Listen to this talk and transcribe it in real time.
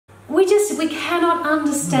we cannot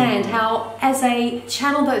understand how, as a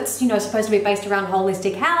channel that's, you know, supposed to be based around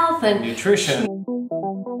holistic health and nutrition.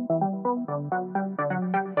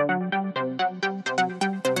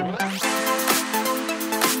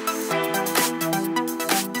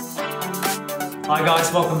 Hi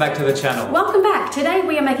guys, welcome back to the channel. Welcome back. Today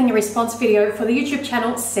we are making a response video for the YouTube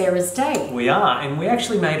channel Sarah's Day. We are, and we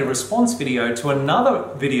actually made a response video to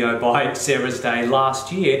another video by Sarah's Day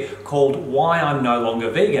last year called Why I'm No Longer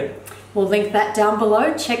Vegan. We'll link that down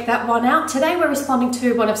below, check that one out. Today we're responding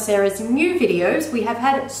to one of Sarah's new videos. We have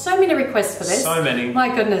had so many requests for this. So many.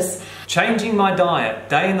 My goodness. Changing my diet,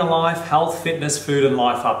 day in the life, health, fitness, food and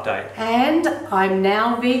life update. And I'm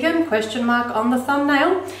now vegan, question mark on the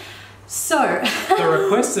thumbnail. So the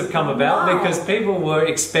requests have come about because people were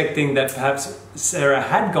expecting that perhaps Sarah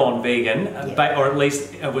had gone vegan, or at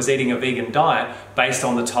least was eating a vegan diet based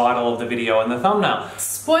on the title of the video and the thumbnail.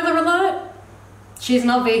 Spoiler alert, she's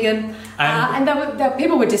not vegan. And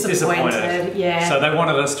people were disappointed. Yeah. So they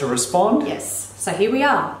wanted us to respond. Yes. So here we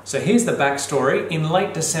are. So here's the backstory. In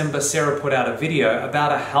late December, Sarah put out a video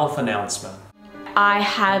about a health announcement. I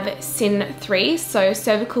have CIN 3, so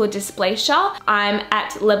cervical dysplasia. I'm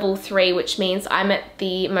at level 3, which means I'm at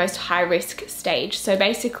the most high risk stage. So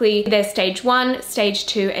basically there's stage 1, stage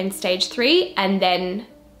 2 and stage 3, and then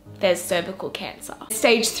there's cervical cancer.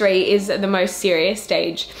 Stage 3 is the most serious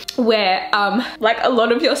stage where like a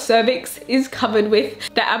lot of your cervix is covered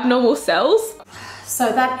with the abnormal cells.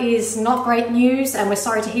 So that is not great news, and we're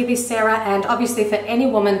sorry to hear this, Sarah, and obviously for any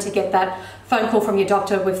woman to get that phone call from your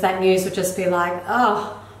doctor with that news would just be like,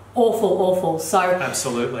 oh, awful, awful. So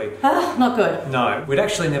absolutely. Not good. No, we'd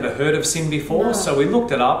actually never heard of CIN before, so we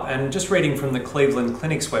looked it up, and just reading from the Cleveland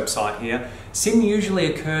Clinic's website here, CIN usually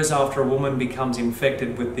occurs after a woman becomes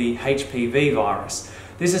infected with the HPV virus.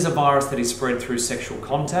 This is a virus that is spread through sexual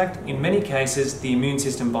contact. In many cases, the immune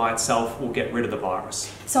system by itself will get rid of the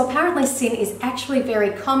virus. So apparently CIN is actually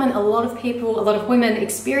very common. A lot of people, a lot of women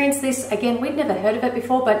experience this. Again, we'd never heard of it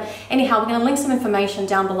before, but anyhow, we're going to link some information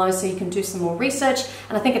down below so you can do some more research.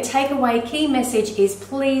 And I think a takeaway key message is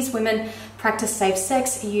please, women, practice safe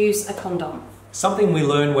sex, use a condom. Something we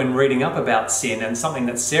learned when reading up about CIN, and something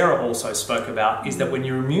that Sarah also spoke about, is that when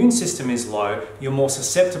your immune system is low, you're more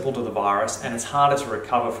susceptible to the virus and it's harder to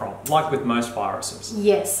recover from, like with most viruses.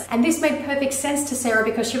 Yes, and this made perfect sense to Sarah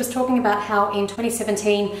because she was talking about how in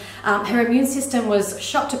 2017 her immune system was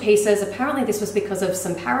shot to pieces. Apparently this was because of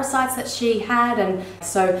some parasites that she had, and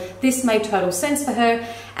so this made total sense for her.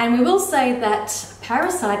 And we will say that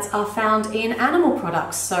parasites are found in animal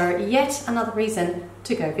products, so yet another reason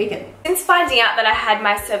to go vegan. Since finding out that I had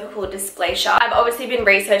my cervical dysplasia, I've obviously been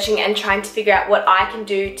researching and trying to figure out what I can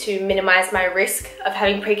do to minimize my risk of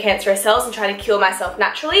having precancerous cells and trying to cure myself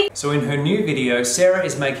naturally. So in her new video, Sarah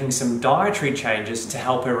is making some dietary changes to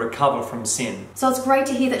help her recover from CIN. So it's great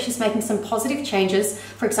to hear that she's making some positive changes.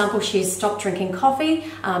 For example, she's stopped drinking coffee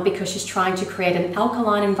because she's trying to create an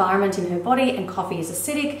alkaline environment in her body, and coffee is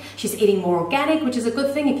acidic. She's eating more organic, which is a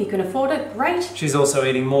good thing if you can afford it, great. She's also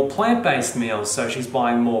eating more plant-based meals, so she's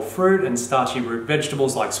buying more fruit and starchy root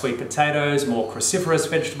vegetables like sweet potatoes, more cruciferous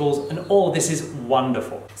vegetables, and all of this is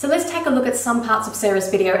wonderful. So let's take a look at some parts of Sarah's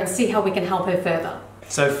video and see how we can help her further.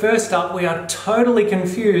 So first up, we are totally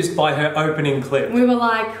confused by her opening clip. We were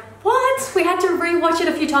like, what? We had to rewatch it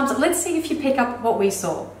a few times. Let's see if you pick up what we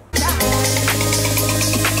saw.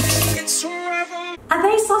 Are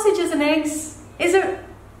they sausages and eggs? Is it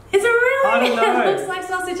really? I don't know. It looks like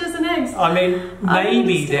sausages and eggs. I mean,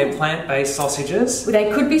 maybe they're plant-based sausages.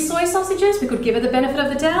 They could be soy sausages. We could give her the benefit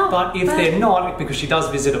of the doubt. But if they're not, because she does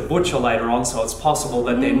visit a butcher later on, so it's possible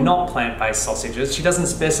that they're not plant-based sausages. She doesn't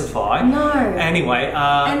specify. No. Anyway.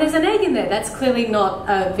 And there's an egg in there. That's clearly not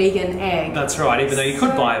a vegan egg. That's right, even though you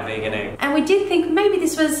could buy a vegan egg. And we did think maybe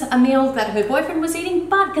this was a meal that her boyfriend was eating,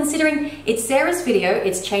 but considering it's Sarah's video,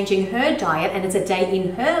 it's changing her diet, and it's a day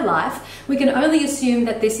in her life, we can only assume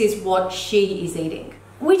that this is what she is eating.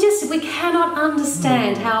 We cannot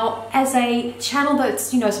understand how, as a channel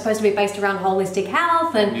that's, you know, supposed to be based around holistic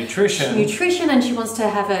health and nutrition, and she wants to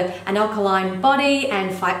have an alkaline body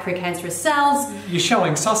and fight precancerous cells. You're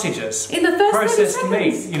showing sausages. In the first processed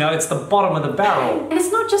meat, you know, it's the bottom of the barrel. And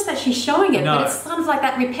it's not just that she's showing it, but it's kind of like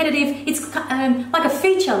that repetitive, it's like a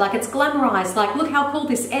feature, like it's glamorized, like look how cool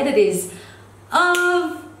this edit is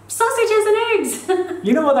of sausages and eggs.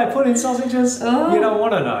 You know what they put in sausages? You don't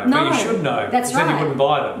want to know, but you should know. That's right. Then you wouldn't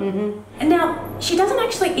buy them. And now, she doesn't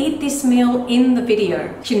actually eat this meal in the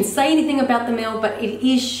video. She didn't say anything about the meal, but it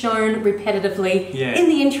is shown repetitively in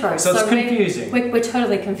the intro. So it's confusing. We're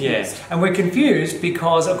totally confused. Yeah, and we're confused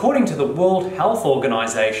because according to the World Health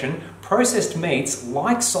Organization, processed meats,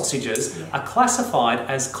 like sausages, are classified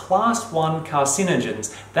as Class 1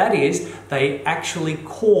 carcinogens. That is, they actually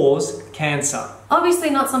cause cancer. Obviously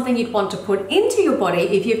not something you'd want to put into your body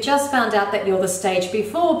if you've just found out that you're the stage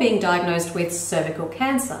before being diagnosed with cervical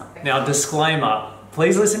cancer. Now, disclaimer,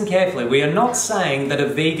 please listen carefully. We are not saying that a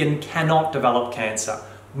vegan cannot develop cancer,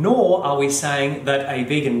 nor are we saying that a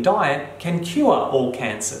vegan diet can cure all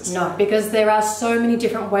cancers. No, because there are so many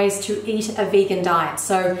different ways to eat a vegan diet.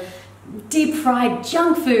 So deep fried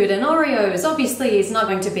junk food and Oreos obviously is not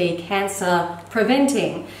going to be cancer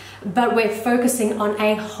preventing. But we're focusing on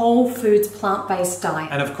a whole foods plant-based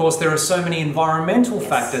diet. And of course there are so many environmental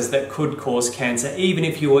factors that could cause cancer, even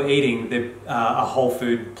if you were eating a whole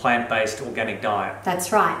food plant-based organic diet.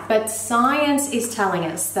 That's right, but science is telling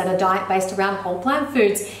us that a diet based around whole plant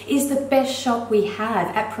foods is the best shot we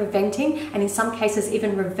have at preventing and in some cases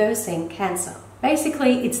even reversing cancer.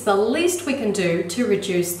 Basically, it's the least we can do to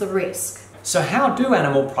reduce the risk. So how do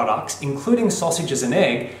animal products, including sausages and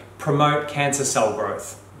egg, promote cancer cell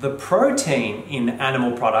growth? The protein in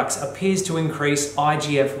animal products appears to increase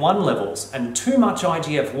IGF-1 levels, and too much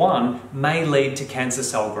IGF-1 may lead to cancer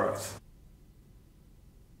cell growth.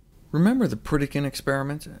 Remember the Pritikin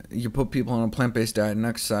experiment? You put people on a plant-based diet and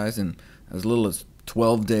exercise, and as little as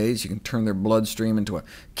 12 days you can turn their bloodstream into a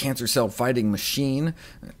cancer cell fighting machine.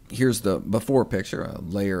 Here's the before picture. A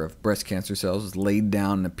layer of breast cancer cells is laid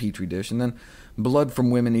down in a petri dish, and then blood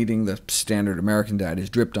from women eating the standard American diet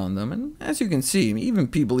is dripped on them, and as you can see, even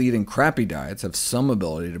people eating crappy diets have some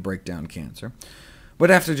ability to break down cancer.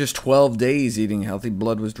 But after just 12 days eating healthy,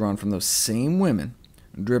 blood was drawn from those same women,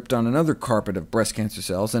 dripped on another carpet of breast cancer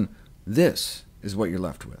cells, and this is what you're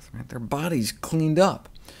left with. Right? Their bodies cleaned up.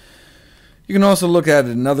 You can also look at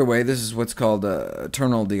it another way. This is what's called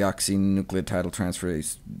eternal deoxynucleotide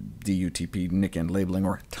transferase, DUTP, nick end labeling,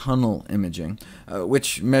 or tunnel imaging,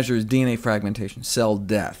 which measures DNA fragmentation, cell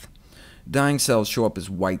death. Dying cells show up as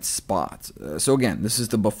white spots. So again, this is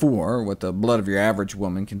the before, what the blood of your average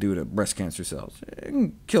woman can do to breast cancer cells. It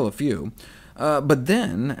can kill a few. But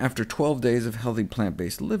then, after 12 days of healthy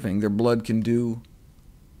plant-based living, their blood can do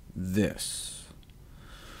this.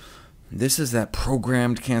 This is that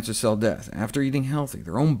programmed cancer cell death. After eating healthy,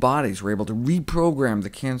 their own bodies were able to reprogram the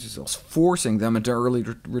cancer cells, forcing them into early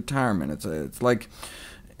retirement. It's like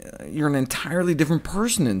you're an entirely different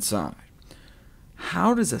person inside.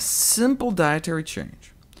 How does a simple dietary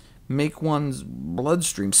change make one's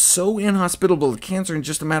bloodstream so inhospitable to cancer in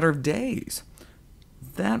just a matter of days?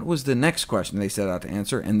 That was the next question they set out to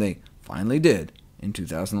answer, and they finally did in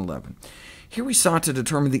 2011. Here we sought to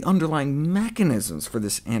determine the underlying mechanisms for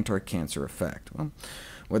this anti-cancer effect. Well,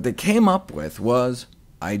 what they came up with was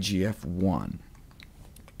IGF-1.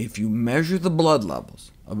 If you measure the blood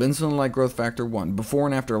levels of insulin-like growth factor 1 before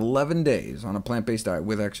and after 11 days on a plant-based diet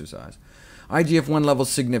with exercise, IGF-1 levels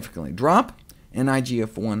significantly drop, and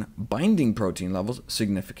IGF-1 binding protein levels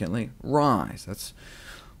significantly rise. That's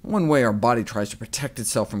one way our body tries to protect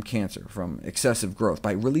itself from cancer, from excessive growth,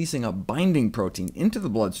 by releasing a binding protein into the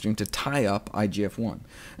bloodstream to tie up IGF-1.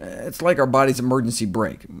 It's like our body's emergency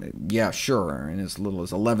brake. Yeah, sure, in as little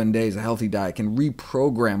as 11 days, a healthy diet can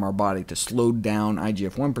reprogram our body to slow down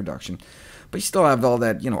IGF-1 production, but you still have all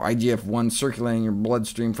that IGF-1 circulating in your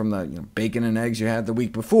bloodstream from the bacon and eggs you had the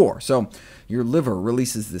week before. So your liver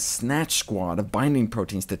releases this snatch squad of binding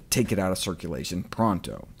proteins to take it out of circulation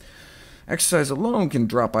pronto. Exercise alone can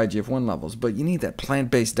drop IGF-1 levels, but you need that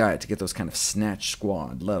plant-based diet to get those kind of snatch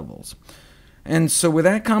squad levels. And so with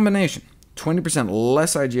that combination, 20%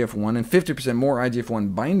 less IGF-1 and 50% more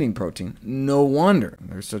IGF-1 binding protein, no wonder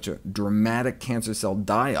there's such a dramatic cancer cell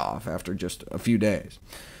die-off after just a few days.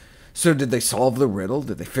 So did they solve the riddle?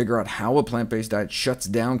 Did they figure out how a plant-based diet shuts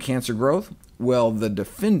down cancer growth? Well, the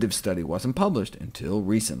definitive study wasn't published until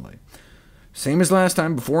recently. Same as last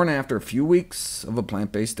time, before and after a few weeks of a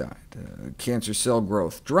plant-based diet. Cancer cell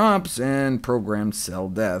growth drops, and programmed cell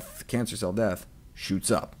death, cancer cell death,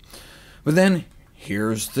 shoots up. But then,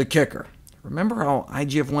 here's the kicker. Remember how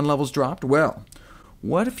IGF-1 levels dropped? Well,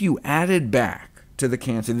 what if you added back to the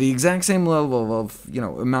cancer the exact same level of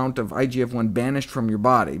amount of IGF-1 banished from your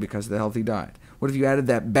body because of the healthy diet? What if you added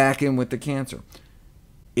that back in with the cancer?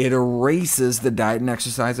 It erases the diet and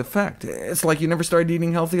exercise effect. It's like you never started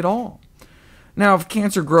eating healthy at all. Now, if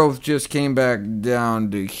cancer growth just came back down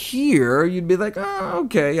to here, you'd be like, oh,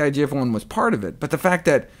 okay, IGF-1 was part of it. But the fact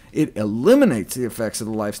that it eliminates the effects of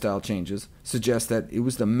the lifestyle changes suggests that it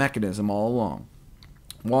was the mechanism all along.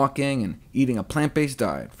 Walking and eating a plant-based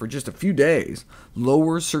diet for just a few days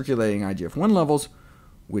lowers circulating IGF-1 levels,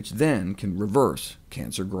 which then can reverse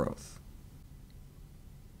cancer growth.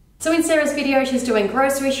 So in Sarah's video, she's doing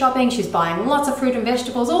grocery shopping, she's buying lots of fruit and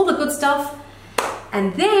vegetables, all the good stuff.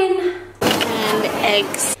 And then... And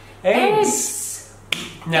eggs. Eggs!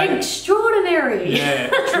 Now, extraordinary!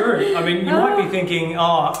 Yeah, true. I mean, you might be thinking,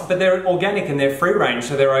 oh, but they're organic and they're free range,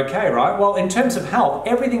 so they're okay, right? Well, in terms of health,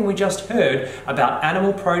 everything we just heard about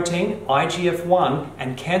animal protein, IGF-1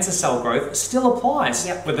 and cancer cell growth still applies,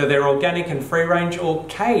 whether they're organic and free range or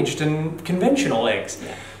caged and conventional eggs.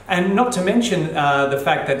 Yeah. And not to mention the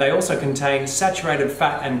fact that they also contain saturated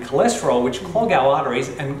fat and cholesterol, which clog our arteries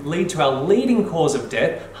and lead to our leading cause of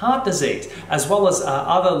death, heart disease, as well as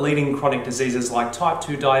other leading chronic diseases like type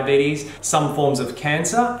 2 diabetes, some forms of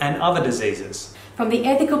cancer, and other diseases. From the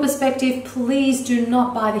ethical perspective, please do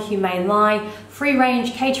not buy the humane line. Free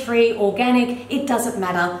range, cage-free, organic, it doesn't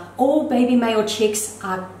matter. All baby male chicks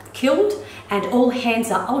are killed and all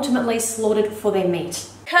hens are ultimately slaughtered for their meat.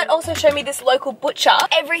 Kurt also showed me this local butcher.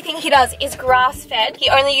 Everything he does is grass-fed. He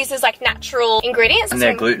only uses like natural ingredients. And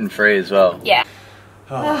they're gluten-free as well. Yeah.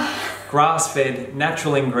 Grass-fed,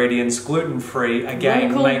 natural ingredients, gluten-free,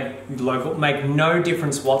 again, make no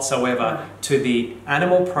difference whatsoever to the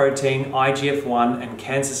animal protein, IGF-1 and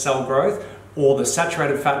cancer cell growth, or the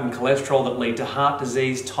saturated fat and cholesterol that lead to heart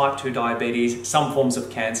disease, type 2 diabetes, some forms of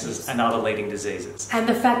cancers and other leading diseases. And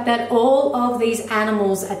the fact that all of these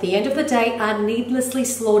animals at the end of the day are needlessly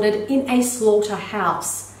slaughtered in a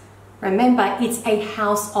slaughterhouse. Remember, it's a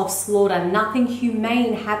house of slaughter. Nothing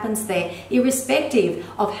humane happens there, irrespective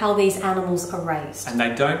of how these animals are raised. And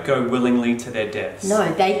they don't go willingly to their deaths.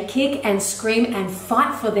 No, they kick and scream and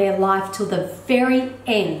fight for their life till the very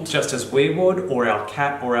end. Just as we would, or our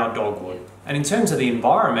cat or our dog would. And in terms of the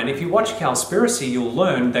environment, if you watch Cowspiracy, you'll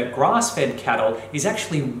learn that grass-fed cattle is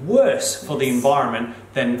actually worse for the environment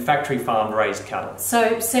than factory farm raised cattle.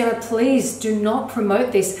 So Sarah, please do not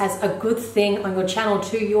promote this as a good thing on your channel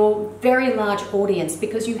to your very large audience,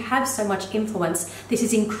 because you have so much influence. This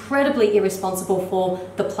is incredibly irresponsible for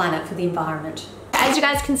the planet, for the environment. As you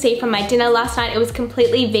guys can see from my dinner last night, it was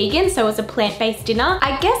completely vegan, so it was a plant-based dinner.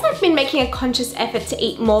 I guess I've been making a conscious effort to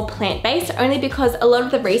eat more plant-based, only because a lot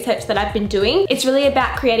of the research that I've been doing, it's really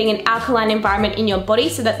about creating an alkaline environment in your body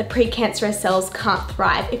so that the precancerous cells can't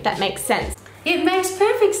thrive, if that makes sense. It makes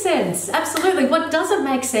perfect sense, absolutely. What doesn't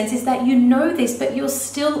make sense is that you know this, but you're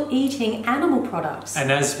still eating animal products.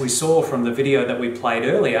 And as we saw from the video that we played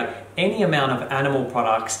earlier, any amount of animal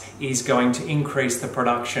products is going to increase the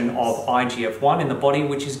production of IGF-1 in the body,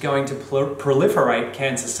 which is going to proliferate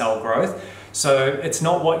cancer cell growth. So it's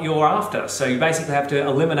not what you're after. So you basically have to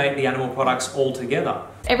eliminate the animal products altogether.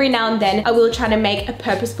 Every now and then, I will try to make a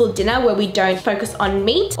purposeful dinner where we don't focus on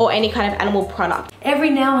meat or any kind of animal product.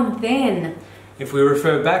 Every now and then. If we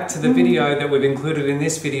refer back to the video that we've included in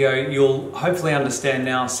this video, you'll hopefully understand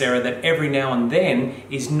now, Sarah, that every now and then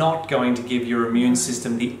is not going to give your immune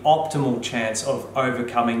system the optimal chance of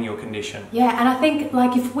overcoming your condition. Yeah, and I think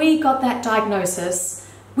like if we got that diagnosis,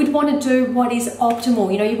 we'd want to do what is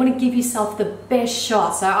optimal. You know, you want to give yourself the best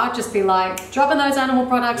shot. So I'd just be like, dropping those animal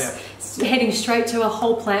products, heading straight to a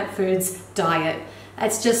whole plant foods diet.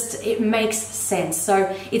 It's just, it makes sense.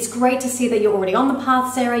 So it's great to see that you're already on the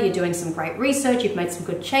path, Sarah. You're doing some great research. You've made some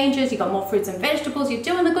good changes. You've got more fruits and vegetables. You're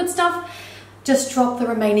doing the good stuff. Just drop the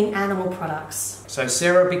remaining animal products. So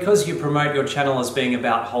Sarah, because you promote your channel as being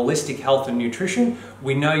about holistic health and nutrition,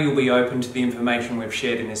 we know you'll be open to the information we've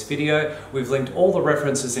shared in this video. We've linked all the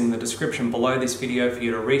references in the description below this video for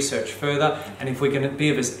you to research further. And if we can be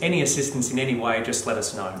of any assistance in any way, just let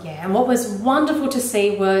us know. Yeah, and what was wonderful to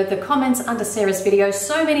see were the comments under Sarah's video.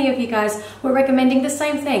 So many of you guys were recommending the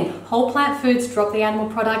same thing. Whole plant foods, drop the animal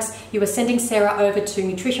products. You were sending Sarah over to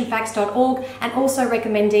nutritionfacts.org and also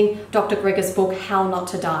recommending Dr. Greger's book, How Not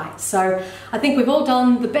to Die. So I think we've all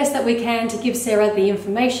done the best that we can to give Sarah the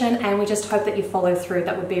information, and we just hope that you follow through.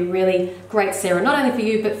 That would be really great, Sarah, not only for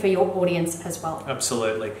you, but for your audience as well.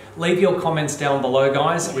 Absolutely. Leave your comments down below,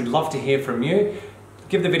 guys. We'd love to hear from you.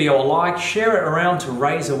 Give the video a like, share it around to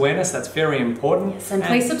raise awareness. That's very important. Yes, and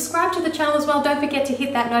please subscribe to the channel as well. Don't forget to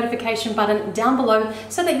hit that notification button down below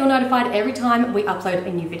so that you're notified every time we upload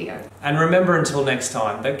a new video. And remember, until next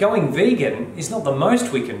time, that going vegan is not the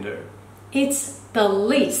most we can do. It's the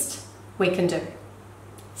least we can do.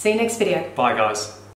 See you next video. Bye, guys.